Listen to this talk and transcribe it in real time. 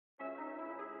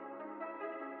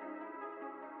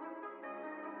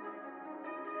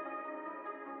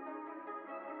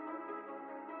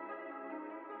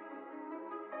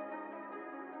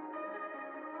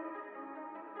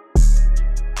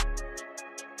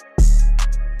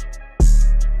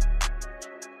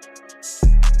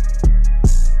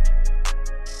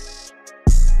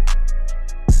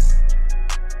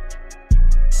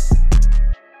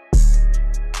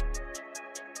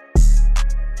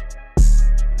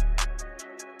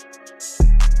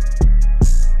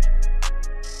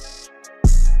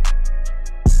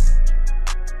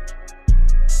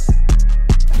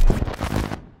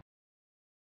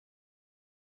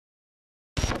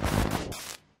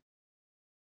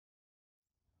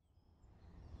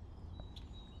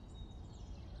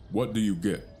What do you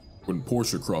get when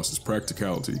Porsche crosses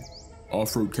practicality,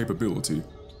 off-road capability,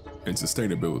 and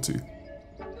sustainability?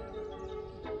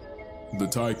 The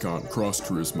Taycan Cross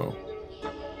Turismo.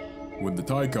 When the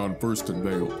Taycan first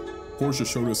unveiled, Porsche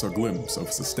showed us a glimpse of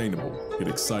a sustainable yet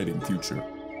exciting future.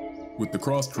 With the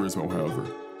Cross Turismo, however,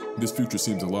 this future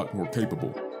seems a lot more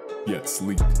capable, yet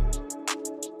sleek.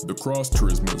 The Cross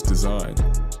Turismo's design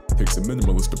takes a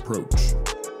minimalist approach,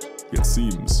 yet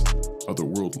seems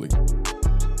otherworldly.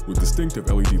 With distinctive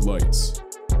LED lights,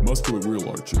 muscular wheel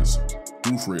arches,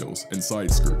 roof rails, and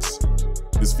side skirts,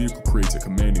 this vehicle creates a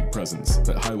commanding presence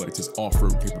that highlights its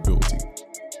off-road capability.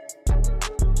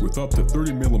 With up to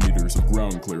 30mm of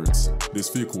ground clearance, this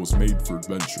vehicle was made for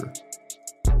adventure.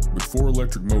 With 4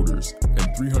 electric motors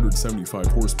and 375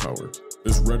 horsepower,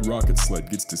 this red rocket sled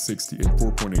gets to 60 in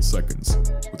 4.8 seconds,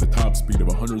 with a top speed of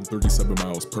 137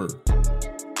 miles per.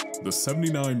 The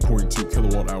 79.2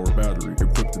 kilowatt-hour battery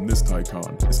equipped in this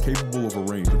Taycan is capable of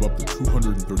a range of up to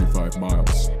 235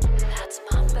 miles. That's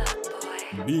my bad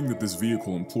boy. Being that this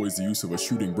vehicle employs the use of a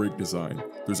shooting brake design,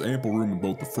 there's ample room in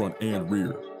both the front and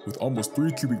rear, with almost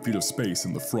 3 cubic feet of space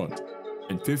in the front,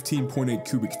 and 15.8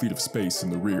 cubic feet of space in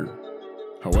the rear.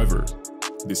 However,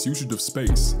 this usage of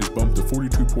space is bumped to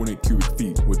 42.8 cubic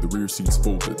feet with the rear seats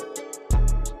folded.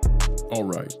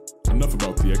 Alright, enough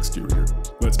about the exterior,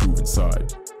 let's move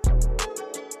inside.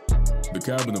 The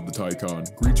cabin of the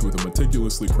Taycan greets you with a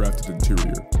meticulously crafted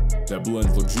interior that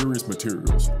blends luxurious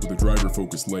materials with a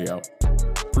driver-focused layout.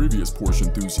 Previous Porsche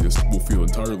enthusiasts will feel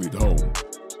entirely at home.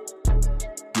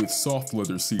 With soft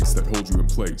leather seats that hold you in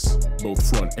place, both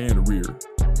front and rear,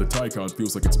 the Taycan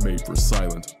feels like it's made for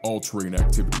silent, all-terrain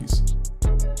activities.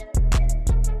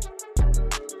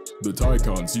 The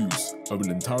Taycan's use of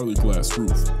an entirely glass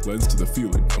roof lends to the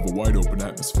feeling of a wide-open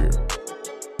atmosphere.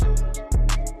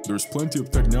 There's plenty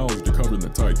of technology to cover in the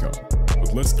Taycan,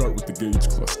 but let's start with the gauge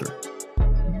cluster.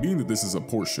 Being that this is a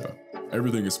Porsche,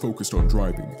 everything is focused on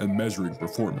driving and measuring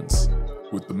performance.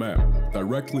 With the map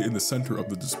directly in the center of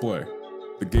the display,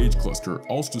 the gauge cluster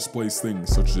also displays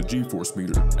things such as a G-force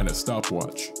meter and a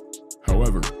stopwatch.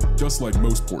 However, just like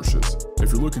most Porsches,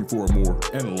 if you're looking for a more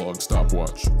analog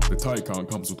stopwatch, the Taycan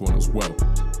comes with one as well.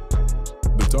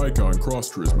 The Taycan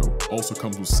Cross Turismo also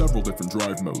comes with several different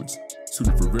drive modes,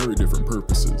 suited for very different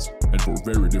purposes and for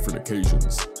very different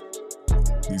occasions.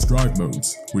 These drive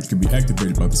modes, which can be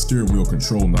activated by the steering wheel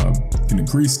control knob, can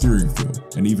increase steering feel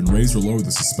and even raise or lower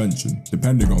the suspension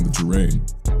depending on the terrain.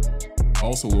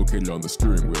 Also located on the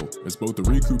steering wheel is both the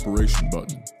recuperation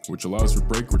button, which allows for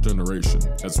brake regeneration,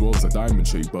 as well as the diamond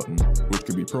shape button, which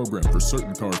can be programmed for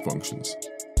certain car functions.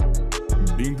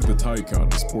 Being that the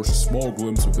Taycan is Porsche's small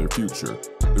glimpse of their future,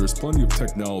 there is plenty of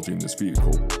technology in this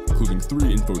vehicle, including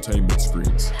 3 infotainment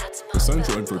screens. The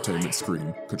central infotainment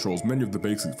screen controls many of the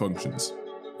basic functions,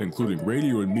 including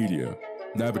radio and media,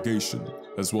 navigation,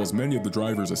 as well as many of the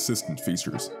driver's assistant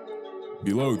features.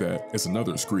 Below that is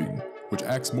another screen, which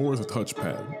acts more as a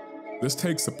touchpad. This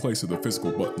takes the place of the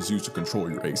physical buttons used to control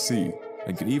your AC,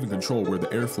 and can even control where the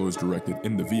airflow is directed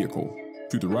in the vehicle.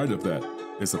 To the right of that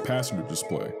is the passenger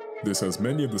display. This has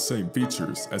many of the same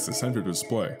features as the center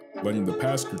display, letting the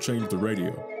passenger change the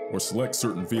radio or select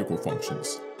certain vehicle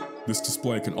functions. This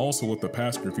display can also let the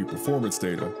passenger view performance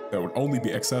data that would only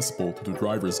be accessible to the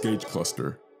driver's gauge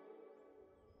cluster.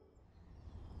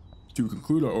 To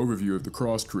conclude our overview of the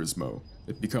Cross Turismo,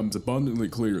 it becomes abundantly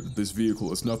clear that this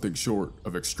vehicle is nothing short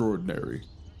of extraordinary.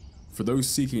 For those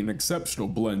seeking an exceptional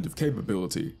blend of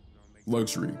capability,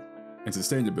 luxury, and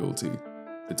sustainability,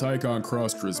 the Taycan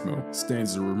Cross Turismo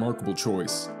stands as a remarkable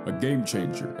choice, a game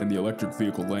changer in the electric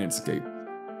vehicle landscape.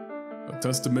 A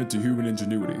testament to human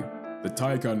ingenuity, the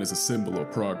Taycan is a symbol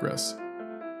of progress.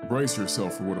 Brace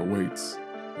yourself for what awaits,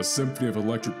 a symphony of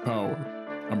electric power,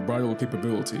 unbridled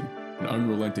capability, and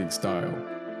unrelenting style.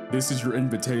 This is your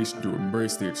invitation to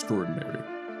embrace the extraordinary.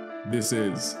 This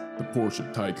is the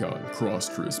Porsche Taycan Cross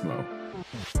Turismo.